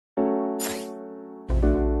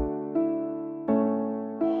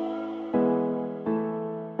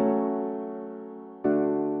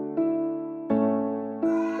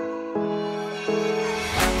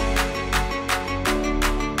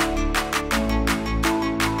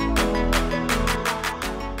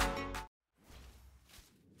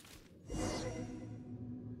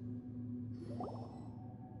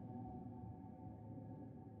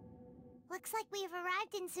Looks like we've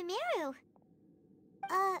arrived in Sumeru.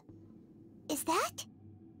 Is that?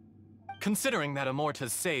 Considering that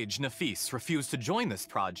Amorta's sage, Nafis, refused to join this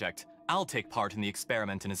project, I'll take part in the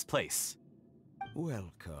experiment in his place.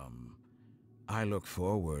 Welcome. I look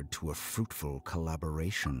forward to a fruitful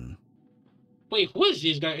collaboration. Wait, who is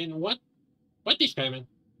this guy and what experiment?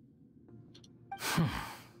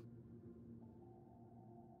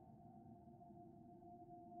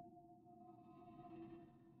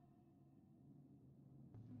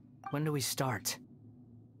 When do we start?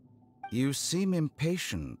 You seem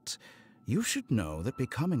impatient. You should know that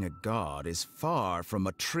becoming a god is far from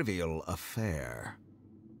a trivial affair.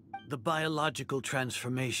 The biological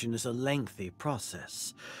transformation is a lengthy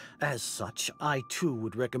process. As such, I too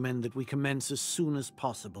would recommend that we commence as soon as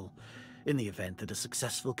possible. In the event that a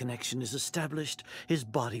successful connection is established, his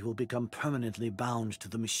body will become permanently bound to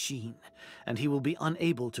the machine, and he will be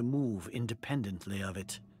unable to move independently of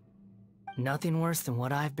it. Nothing worse than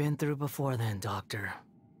what I've been through before then, Doctor.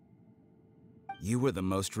 You were the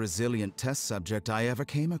most resilient test subject I ever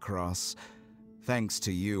came across. Thanks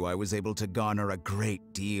to you, I was able to garner a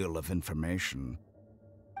great deal of information.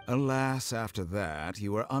 Alas, after that,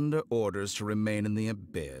 you were under orders to remain in the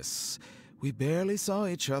Abyss. We barely saw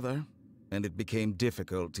each other, and it became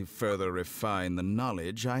difficult to further refine the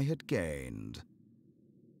knowledge I had gained.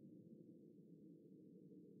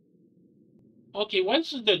 Okay,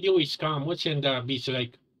 what's the deal with Scam? What's in the Abyss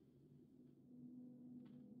like?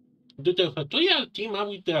 Do the Fatuya team up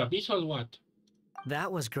with the Abyss or what?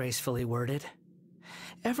 That was gracefully worded.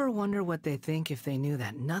 Ever wonder what they think if they knew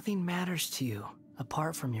that nothing matters to you,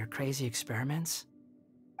 apart from your crazy experiments?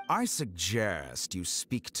 I suggest you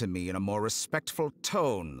speak to me in a more respectful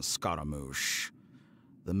tone, Scaramouche.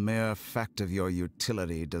 The mere fact of your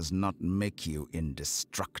utility does not make you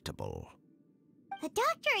indestructible. The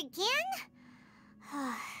doctor again?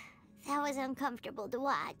 That was uncomfortable to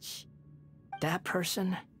watch. That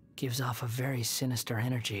person gives off a very sinister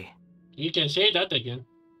energy. You can say that again.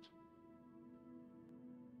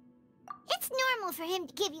 It's normal for him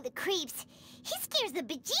to give you the creeps. He scares the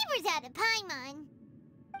bejeebers out of Paimon.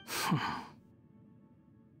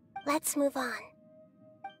 Let's move on.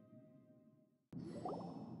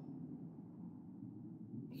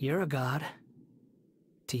 You're a god.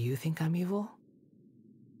 Do you think I'm evil?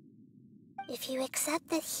 If you accept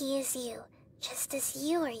that he is you, just as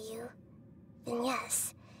you are you, then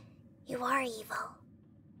yes, you are evil.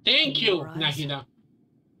 Thank you, Your eyes. Nahida.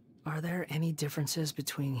 Are there any differences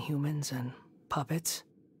between humans and puppets?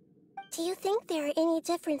 Do you think there are any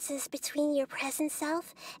differences between your present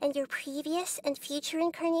self and your previous and future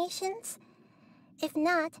incarnations? If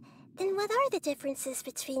not, then what are the differences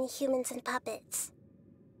between humans and puppets?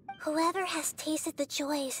 Whoever has tasted the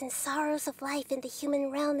joys and sorrows of life in the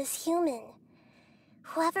human realm is human.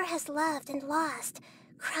 Whoever has loved and lost,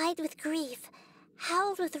 cried with grief,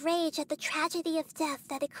 howled with rage at the tragedy of death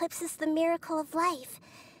that eclipses the miracle of life,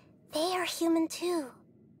 they are human too.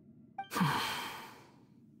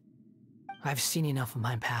 I've seen enough of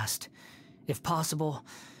my past. If possible,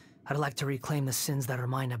 I'd like to reclaim the sins that are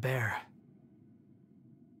mine to bear.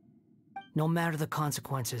 No matter the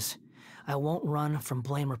consequences, I won't run from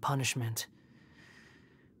blame or punishment.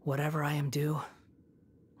 Whatever I am due,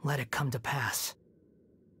 let it come to pass.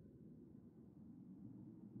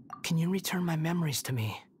 Can you return my memories to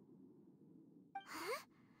me? Huh?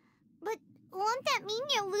 But won't that mean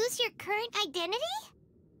you'll lose your current identity?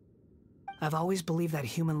 I've always believed that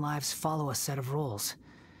human lives follow a set of rules,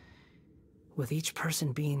 with each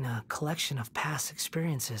person being a collection of past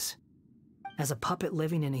experiences. As a puppet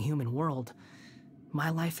living in a human world, my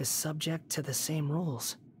life is subject to the same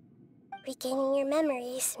rules. Regaining your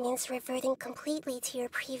memories means reverting completely to your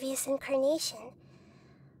previous incarnation.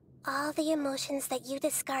 All the emotions that you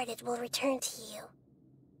discarded will return to you.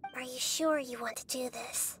 Are you sure you want to do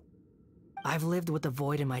this? I've lived with a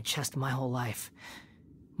void in my chest my whole life.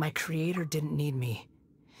 My creator didn't need me.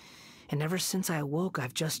 And ever since I awoke,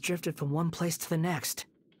 I've just drifted from one place to the next.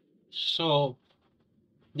 So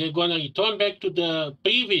they're gonna return back to the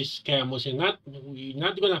previous Camus and we're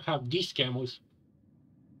not gonna have these Camus.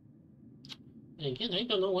 Again, I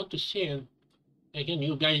don't know what to say. And again,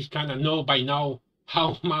 you guys kinda know by now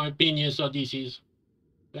how my opinions of this is.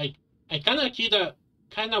 Like I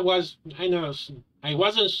I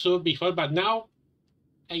wasn't sure before, but now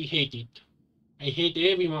I hate it. I hate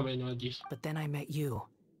every moment of this. But then I met you.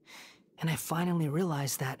 And I finally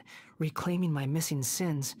realized that reclaiming my missing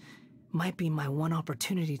sins might be my one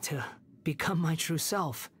opportunity to become my true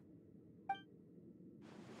self.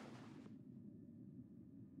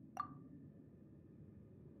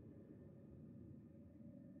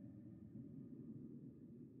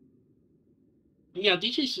 Yeah,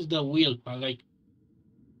 this is the weird part. Like,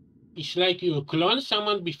 it's like you clone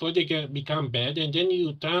someone before they become bad, and then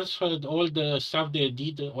you transferred all the stuff they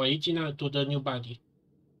did original to the new body.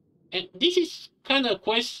 And this is kind of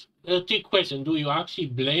a trick question. Do you actually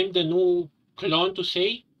blame the new clone to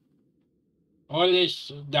say, or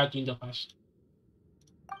is that in the past?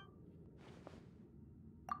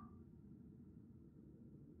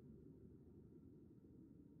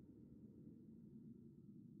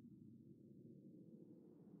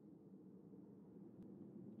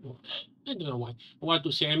 I don't know what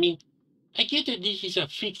to say. I mean, I get that this is a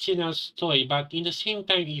fictional story, but in the same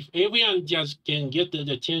time, if everyone just can get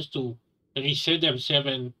the chance to reset themselves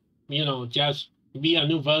and, just be a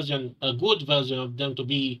new version, a good version of them to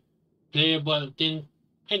be playable, then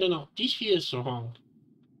I don't know, this feels wrong.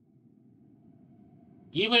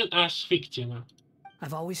 Even as fictional.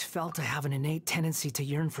 I've always felt I have an innate tendency to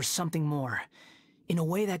yearn for something more, in a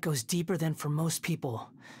way that goes deeper than for most people.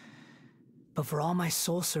 But for all my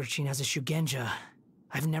soul searching as a Shugenja,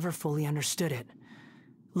 I've never fully understood it.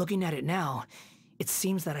 Looking at it now, it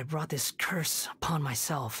seems that I brought this curse upon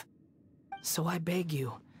myself. So I beg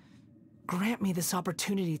you, grant me this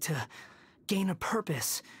opportunity to gain a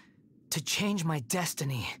purpose, to change my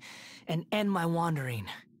destiny, and end my wandering.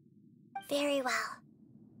 Very well.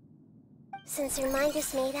 Since your mind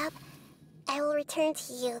is made up, I will return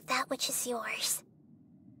to you that which is yours.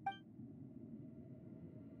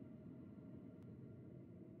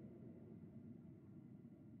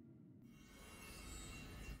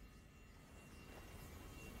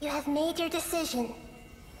 You have made your decision.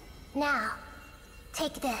 Now,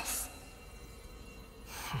 take this.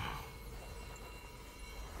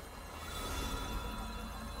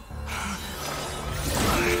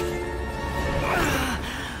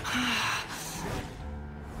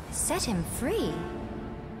 Set him free.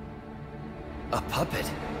 A puppet?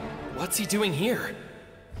 What's he doing here?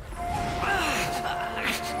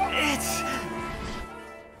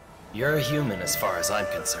 You're a human as far as I'm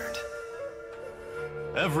concerned.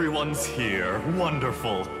 Everyone's here.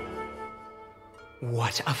 Wonderful.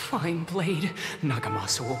 What a fine blade.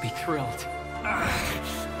 Nagamasu will be thrilled.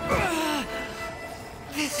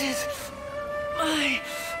 This is my...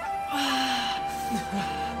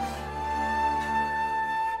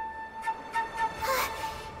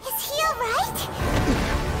 Is he alright?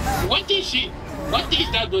 What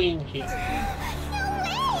is that doing here?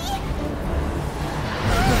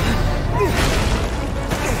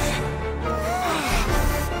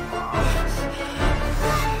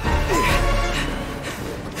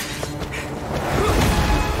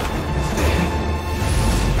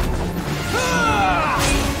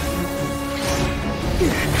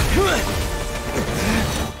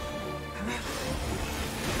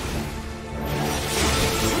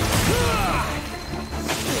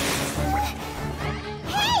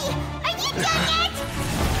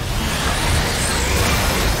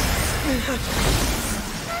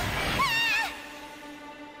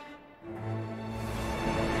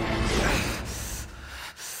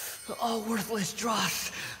 All worthless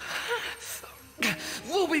dross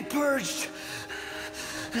will be purged.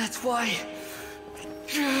 That's why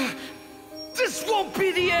this won't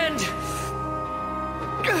be the end.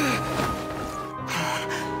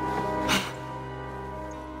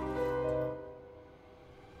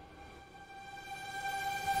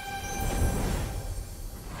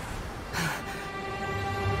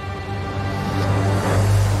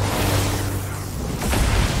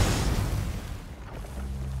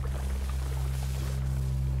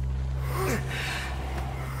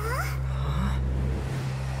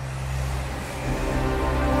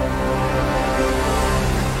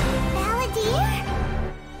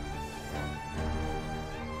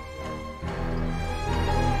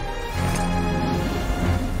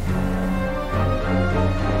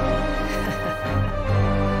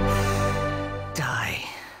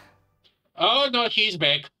 No, he's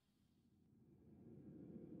back.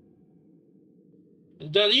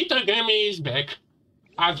 The little Grammy is back,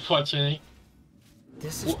 unfortunately.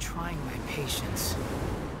 This is trying my patience.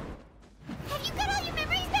 Have you got all your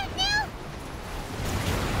memories back now?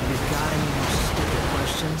 You got any more stupid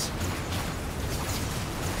questions?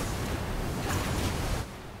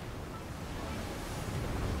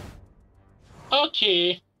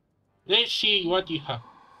 Okay, let's see what you have.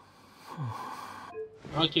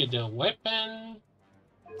 Okay, the weapon.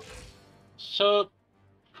 So,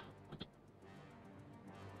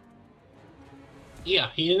 yeah,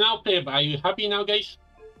 he's now playable. Are you happy now, guys?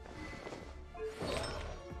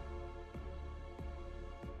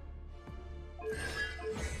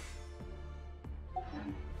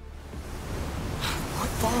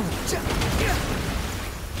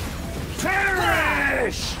 Terror!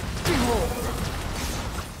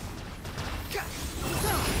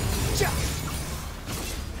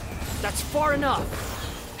 That's far enough.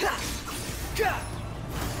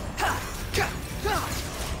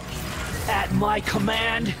 At my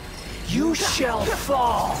command, you shall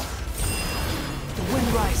fall. The wind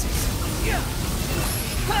rises.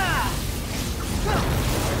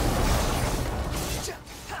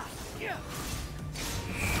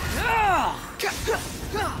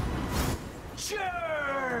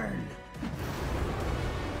 Churn!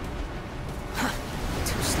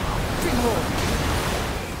 Too slow. Behold!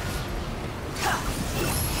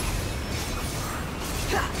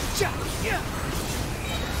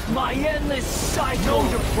 My endless cycle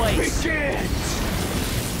begins!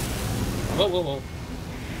 Whoa, whoa, whoa.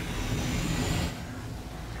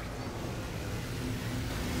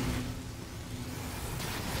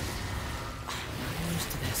 I'm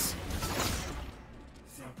used to this.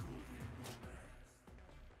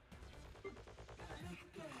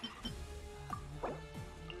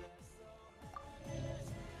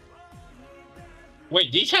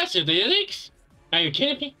 Wait, this has the lyrics? Are you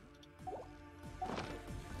kidding me?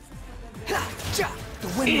 The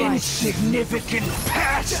wind rises. Insignificant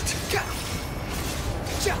past!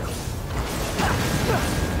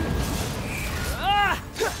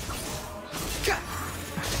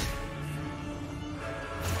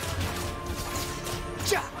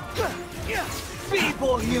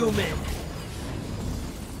 Feeble human!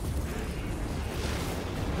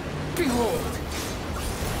 Behold!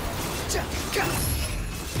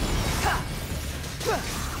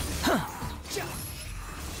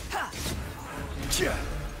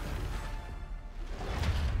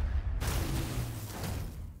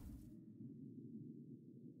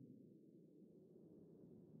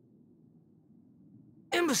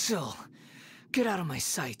 Imbecile! Get out of my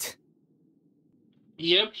sight.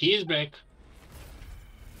 Yep, he's back.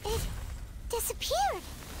 It disappeared.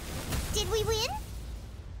 Did we win?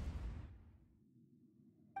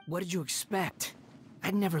 What did you expect?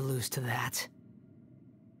 I'd never lose to that.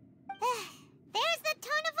 There's the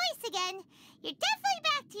tone of voice again. You're definitely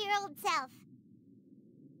back to your old self.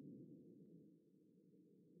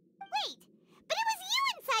 Wait, but it was you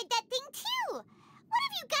inside that thing too! What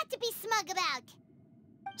have you got to be smug about?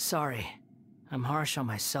 Sorry. I'm harsh on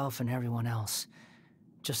myself and everyone else.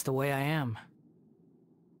 Just the way I am.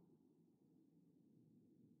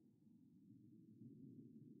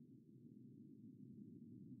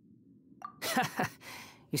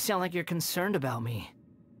 You sound like you're concerned about me.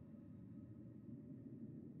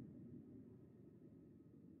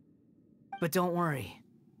 But don't worry.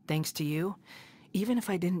 Thanks to you, even if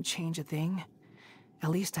I didn't change a thing, at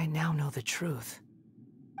least I now know the truth.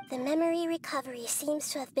 The memory recovery seems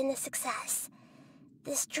to have been a success.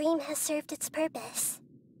 This dream has served its purpose.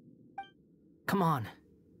 Come on.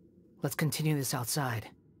 Let's continue this outside.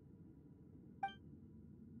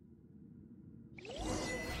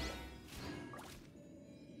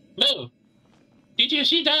 No! Did you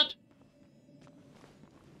see that?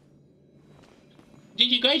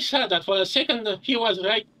 Did you guys see that? For a second, he was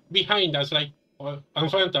right behind us, like, or in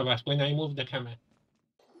front of us when I moved the camera.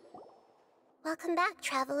 Welcome back,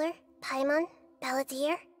 Traveler, Paimon,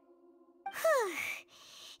 Balladeer.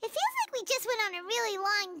 It feels like we just went on a really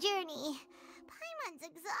long journey. Paimon's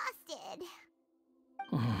exhausted.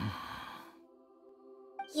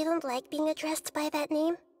 You don't like being addressed by that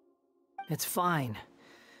name? It's fine.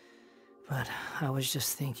 But I was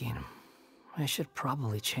just thinking, I should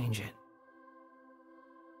probably change it.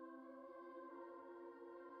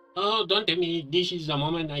 Oh, don't tell me this is the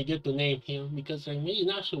moment I get to name him, because I'm really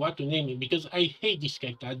not sure what to name him, because I hate this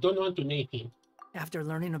character. I don't want to name him. After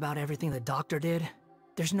learning about everything the doctor did,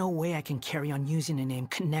 there's no way I can carry on using a name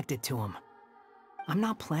connected to him. I'm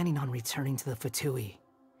not planning on returning to the Fatui,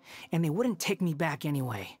 and they wouldn't take me back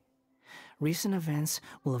anyway. Recent events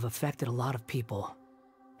will have affected a lot of people,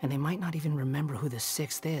 and they might not even remember who the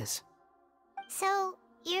 6th is. So,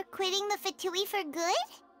 you're quitting the Fatui for good?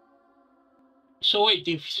 So wait,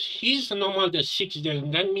 if he's normal the 6th, then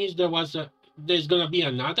that means there's gonna be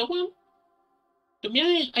another one? To be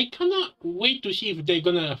honest, I cannot wait to see if they're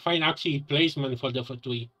gonna find actually placement for the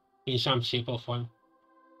Fatui in some shape or form.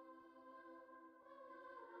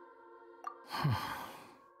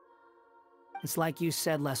 It's like you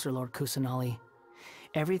said, Lesser Lord Kusanali.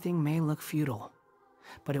 Everything may look futile,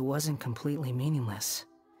 but it wasn't completely meaningless.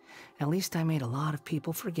 At least I made a lot of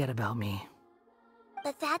people forget about me.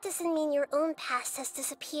 But that doesn't mean your own past has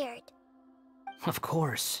disappeared. Of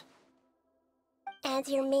course. And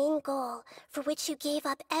your main goal, for which you gave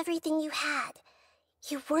up everything you had,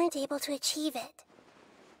 you weren't able to achieve it.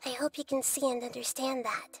 I hope you can see and understand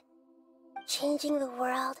that. Changing the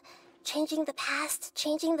world, changing the past,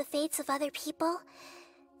 changing the fates of other people,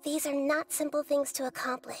 these are not simple things to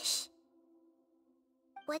accomplish.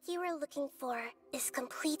 What you were looking for is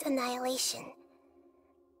complete annihilation.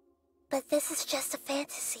 But this is just a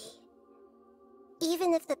fantasy.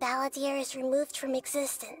 Even if the Balladeer is removed from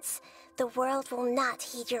existence, the world will not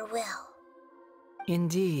heed your will.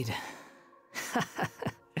 Indeed.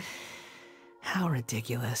 How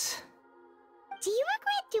ridiculous. Do you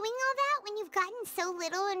regret doing all that when you've gotten so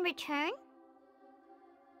little in return?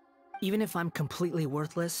 Even if I'm completely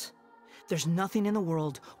worthless, there's nothing in the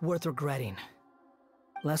world worth regretting.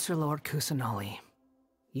 Lesser Lord Kusanali,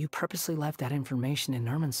 you purposely left that information in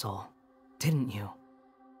Irminsul, didn't you?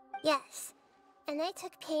 Yes, and I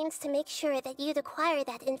took pains to make sure that you'd acquire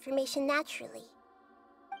that information naturally.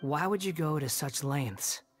 Why would you go to such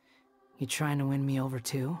lengths? You trying to win me over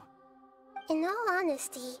too? In all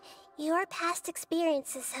honesty, your past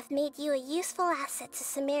experiences have made you a useful asset to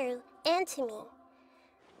Sumeru and to me.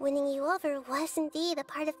 Winning you over was indeed a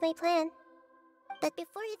part of my plan. But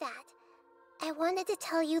before that, I wanted to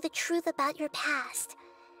tell you the truth about your past.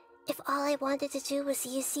 If all I wanted to do was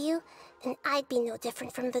use you, then I'd be no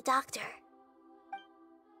different from the Doctor.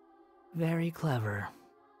 Very clever.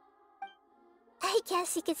 I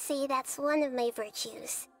guess you could say that's one of my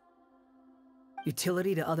virtues.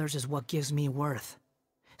 Utility to others is what gives me worth.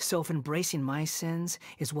 So if embracing my sins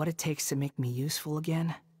is what it takes to make me useful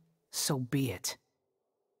again, so be it.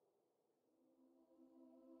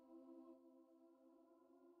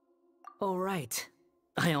 Oh right,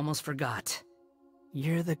 I almost forgot.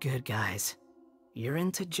 You're the good guys. You're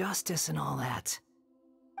into justice and all that.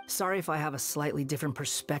 Sorry if I have a slightly different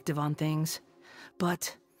perspective on things,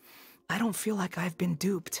 but I don't feel like I've been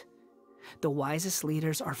duped. The wisest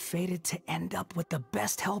leaders are fated to end up with the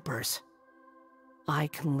best helpers. I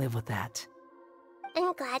can live with that.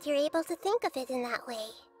 I'm glad you're able to think of it in that way.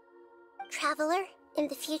 Traveler, in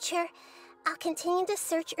the future, I'll continue to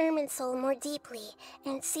search Irminsul more deeply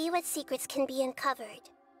and see what secrets can be uncovered.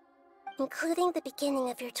 Including the beginning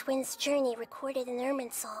of your twins' journey recorded in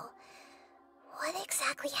Irminsul. What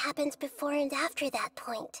exactly happened before and after that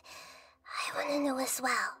point? I want to know as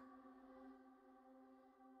well.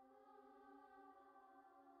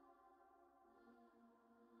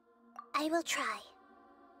 I will try.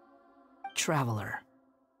 Traveler.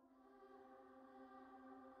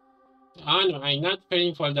 Oh no, I'm not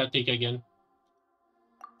paying for that thing again.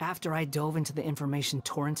 After I dove into the information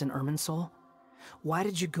torrents in Irminsul, why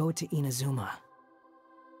did you go to Inazuma?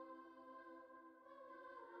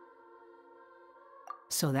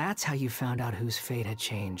 So that's how you found out whose fate had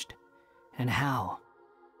changed. And how?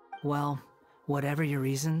 Well, whatever your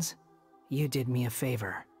reasons, you did me a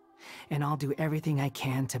favor. And I'll do everything I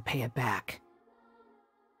can to pay it back.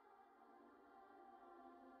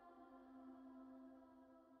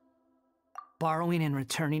 Borrowing and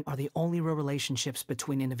returning are the only real relationships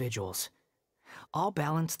between individuals. I'll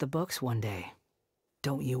balance the books one day.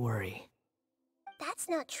 Don't you worry. That's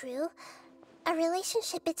not true. A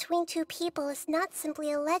relationship between two people is not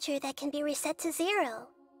simply a ledger that can be reset to zero.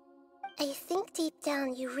 I think deep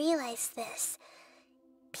down you realize this.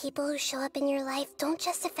 People who show up in your life don't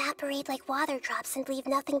just evaporate like water drops and leave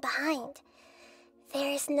nothing behind.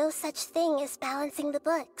 There is no such thing as balancing the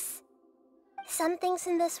books. Some things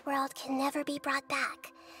in this world can never be brought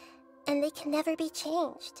back, and they can never be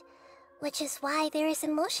changed, which is why there is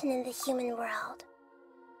emotion in the human world.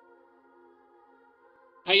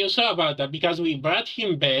 I also about that because we brought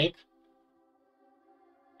him back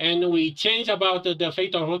and we changed about the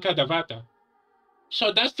fate of Rukkhadevata.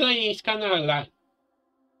 So that's why it's kind of like,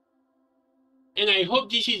 and I hope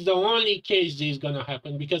this is the only case this is gonna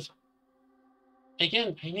happen because,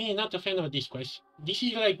 again, I'm really not a fan of this quest. This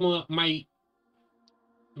is like more my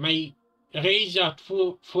rage at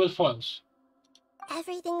full force.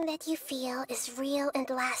 Everything that you feel is real and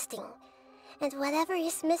lasting, and whatever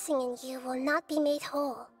is missing in you will not be made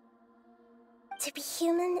whole. To be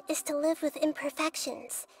human is to live with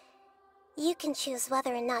imperfections. You can choose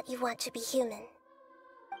whether or not you want to be human.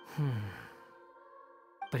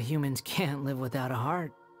 But humans can't live without a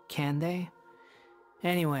heart, can they?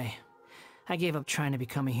 Anyway, I gave up trying to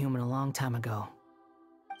become a human a long time ago.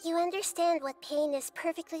 You understand what pain is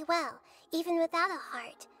perfectly well, even without a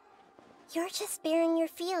heart. You're just bearing your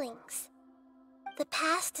feelings. The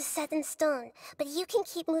past is set in stone, but you can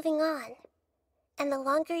keep moving on. And the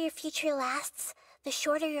longer your future lasts, the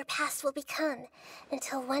shorter your past will become,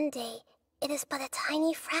 until one day, it is but a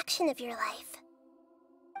tiny fraction of your life.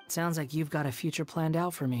 Sounds like you've got a future planned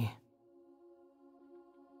out for me.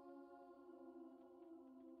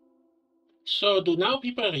 So do now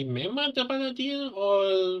people remember the Balladeer,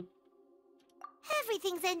 or?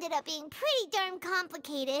 Everything's ended up being pretty darn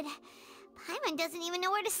complicated. Paimon doesn't even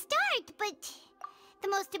know where to start, but The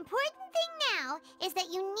most important thing now is that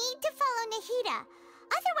you need to follow Nahida.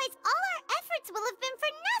 Otherwise, all our efforts will have been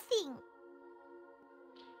for nothing.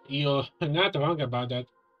 You're not wrong about that.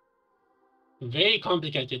 Very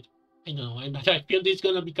complicated. I know, but I feel this is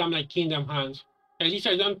gonna become like Kingdom Hearts. At least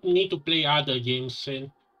I don't need to play other games,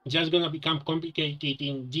 and it's just gonna become complicated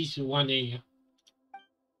in this one area.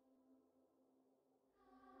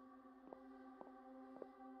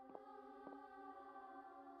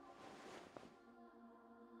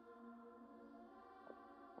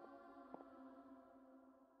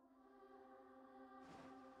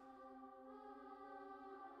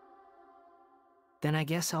 Then I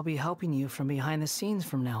guess I'll be helping you from behind the scenes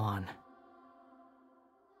from now on.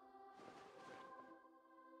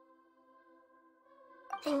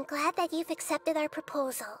 I'm glad that you've accepted our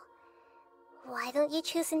proposal. Why don't you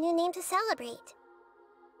choose a new name to celebrate?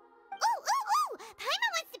 Ooh!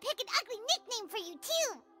 Paimon wants to pick an ugly nickname for you,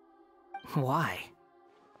 too! Why?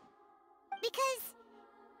 Because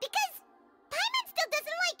Paimon still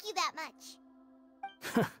doesn't like you that much.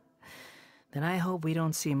 Then I hope we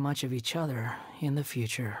don't see much of each other in the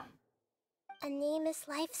future. A name is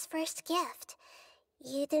life's first gift.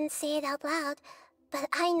 You didn't say it out loud, but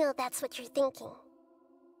I know that's what you're thinking.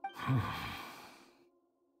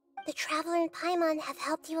 The Traveler and Paimon have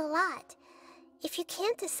helped you a lot. If you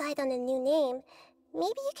can't decide on a new name, maybe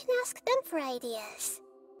you can ask them for ideas.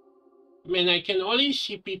 Man, I can always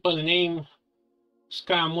see people name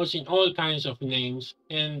Scaramouche in all kinds of names,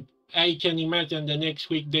 and I can imagine the next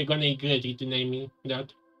week they're gonna regret it naming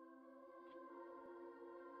that.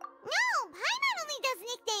 No, Paimon only does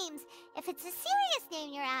nicknames. If it's a serious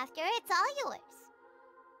name you're after, it's all yours.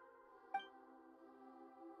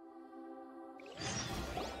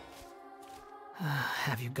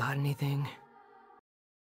 Have you got anything?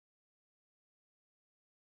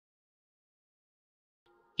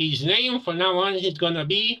 His name from now on is gonna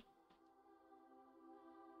be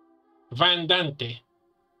Vandante.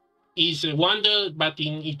 Is a wonder, but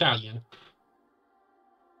in Italian.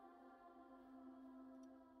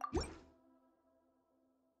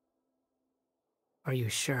 Are you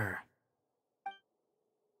sure?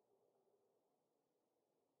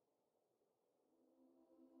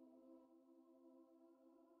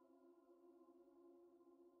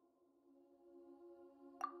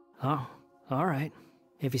 Oh, all right.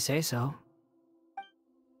 If you say so.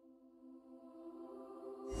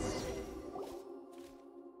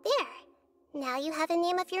 There. Now you have a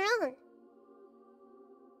name of your own.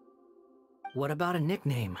 What about a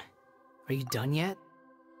nickname? Are you done yet?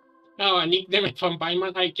 Oh, a nickname from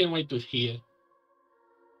Paimon. I can't wait to hear.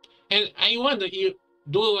 And I wonder,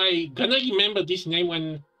 do I gonna remember this name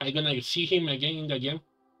when I gonna see him again in the game?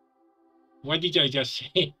 Why did I just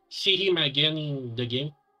say see him again in the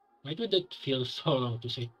game? Why did that feel so long to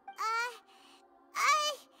say?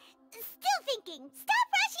 Still thinking. Stop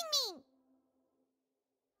rushing me!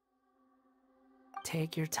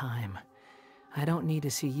 Take your time. I don't need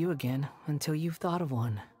to see you again until you've thought of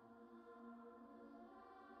one.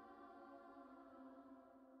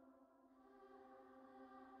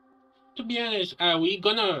 To be honest, are we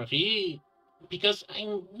gonna because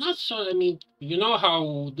I'm not sure. I mean, you know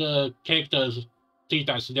how the characters treat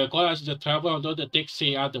us. They call us the Traveler, although the text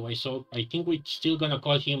say otherwise. So I think we're still gonna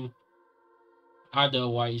call him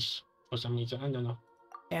otherwise for some reason. I don't know.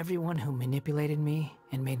 Everyone who manipulated me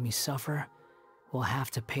and made me suffer will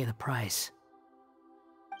have to pay the price.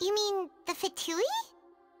 You mean the Fatui?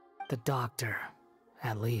 The doctor,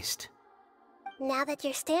 at least. Now that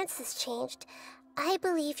your stance has changed, I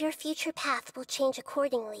believe your future path will change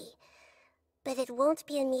accordingly. But it won't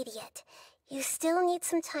be immediate. You still need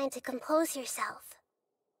some time to compose yourself.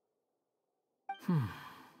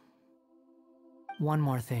 One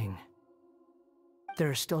more thing. There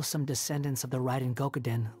are still some descendants of the Raiden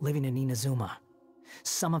Gokuden living in Inazuma.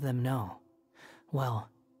 Some of them know. Well,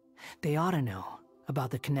 they ought to know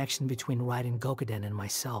about the connection between Raiden Gokuden and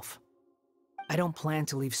myself. I don't plan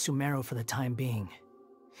to leave Sumeru for the time being.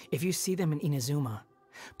 If you see them in Inazuma,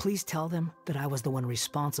 please tell them that I was the one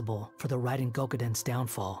responsible for the Raiden Gokuden's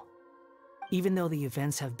downfall. Even though the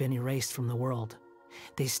events have been erased from the world,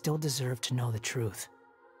 they still deserve to know the truth.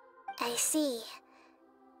 I see.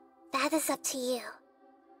 That is up to you.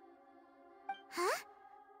 Huh?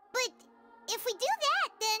 But if we do that,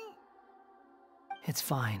 then... It's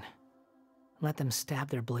fine. Let them stab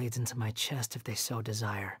their blades into my chest if they so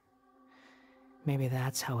desire. Maybe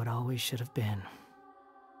that's how it always should have been.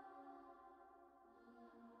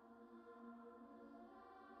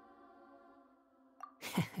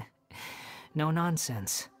 No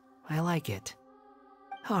nonsense. I like it.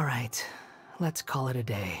 All right, let's call it a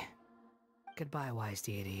day. Goodbye, wise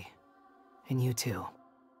deity. And you too.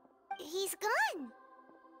 He's gone.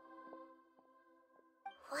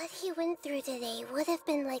 What he went through today would have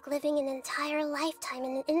been like living an entire lifetime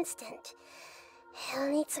in an instant. He'll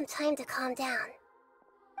need some time to calm down.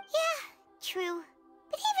 Yeah, true.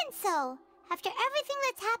 But even so, after everything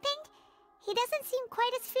that's happened, he doesn't seem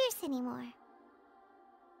quite as fierce anymore.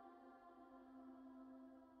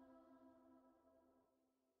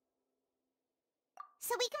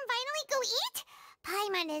 So we can finally go eat?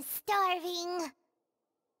 Paimon is starving.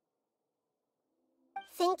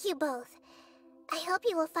 Thank you both. I hope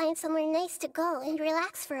you will find somewhere nice to go and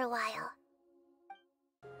relax for a while.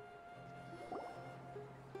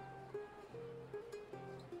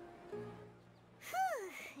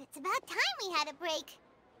 Whew, it's about time we had a break.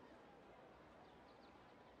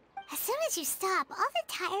 As soon as you stop, all the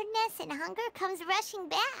tiredness and hunger comes rushing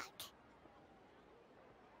back.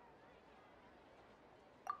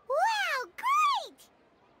 Wow, great!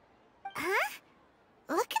 Huh?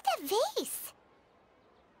 Look at the vase.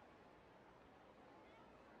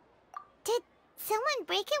 Did someone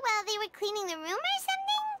break it while they were cleaning the room or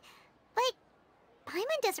something? But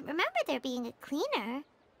Paimon doesn't remember there being a cleaner.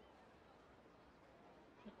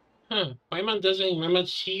 Huh. Paimon doesn't remember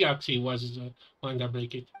she actually was the one that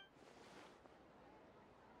broke it.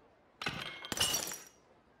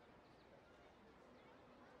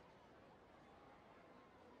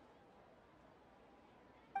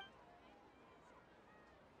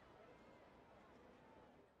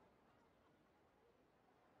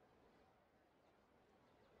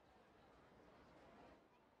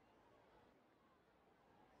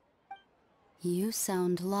 You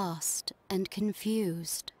sound lost and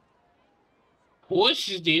confused. Who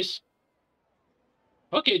is this?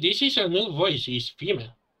 Okay, this is a new voice. It's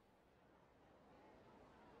female.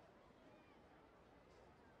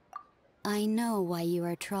 I know why you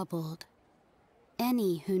are troubled.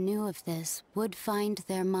 Any who knew of this would find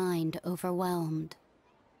their mind overwhelmed.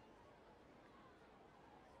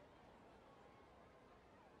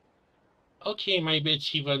 Okay, my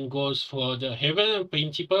bet even goes for the Heaven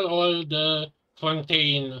Principal or the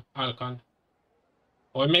Fontaine Archon.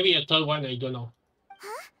 Or maybe a third one, I don't know.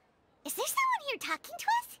 Huh? Is there someone here talking to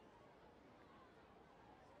us?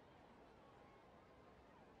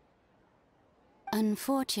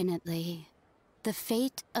 Unfortunately, the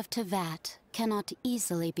fate of Tevat cannot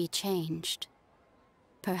easily be changed.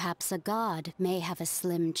 Perhaps a god may have a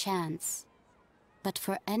slim chance, but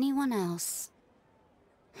for anyone else,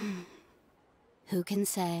 who can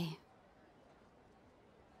say?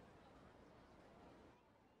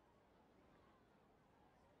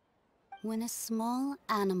 When a small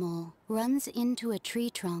animal runs into a tree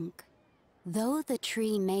trunk, though the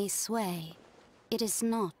tree may sway, it is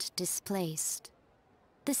not displaced.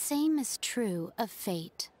 The same is true of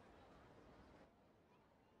fate.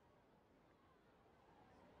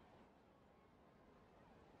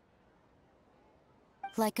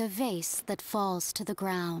 Like a vase that falls to the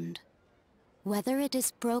ground, whether it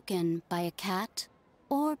is broken by a cat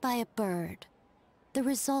or by a bird, the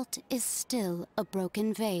result is still a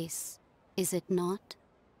broken vase, is it not?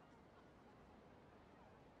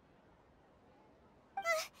 Who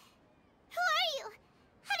are you?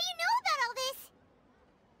 How do you know about all this?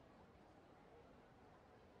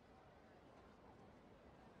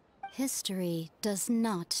 History does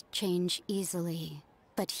not change easily,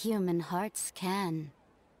 but human hearts can.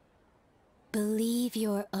 Believe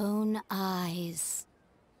your own eyes.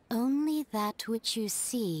 Only that which you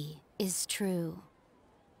see is true.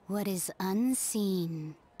 What is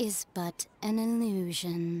unseen is but an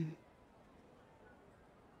illusion.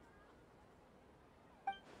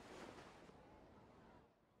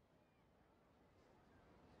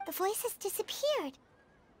 The voice has disappeared.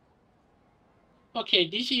 Okay,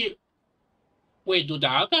 this is... Wait, do the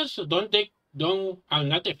Archons are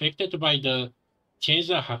not affected by the change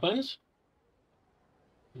that happens?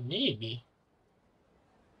 Maybe.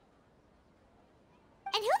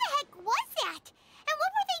 And who the heck was that? And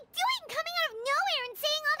what were they doing coming out of nowhere and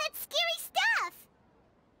saying all that scary stuff?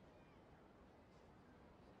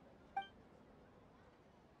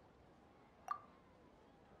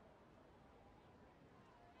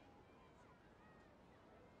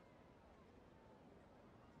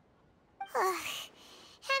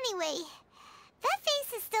 Anyway, that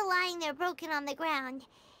face is still lying there broken on the ground.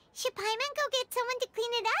 Should Paimon go get someone to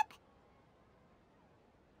clean it up?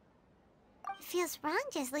 It feels wrong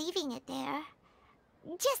just leaving it there.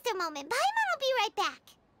 Just a moment. Paimon will be right back.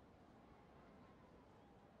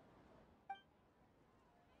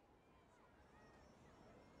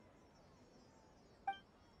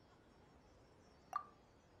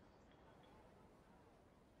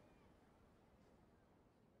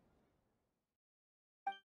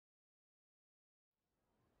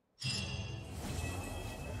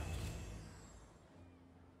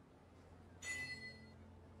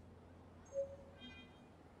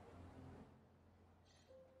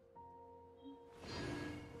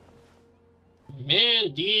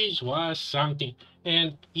 Man, this was something.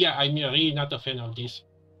 And yeah, I'm really not a fan of this.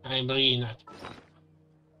 I'm really not.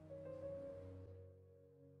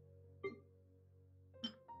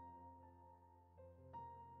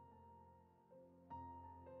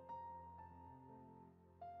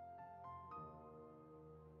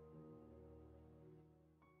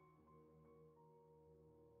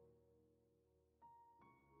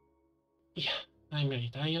 Yeah, I'm really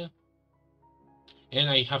tired. And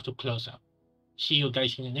I have to close up. See you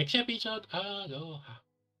guys in the next episode. Aloha.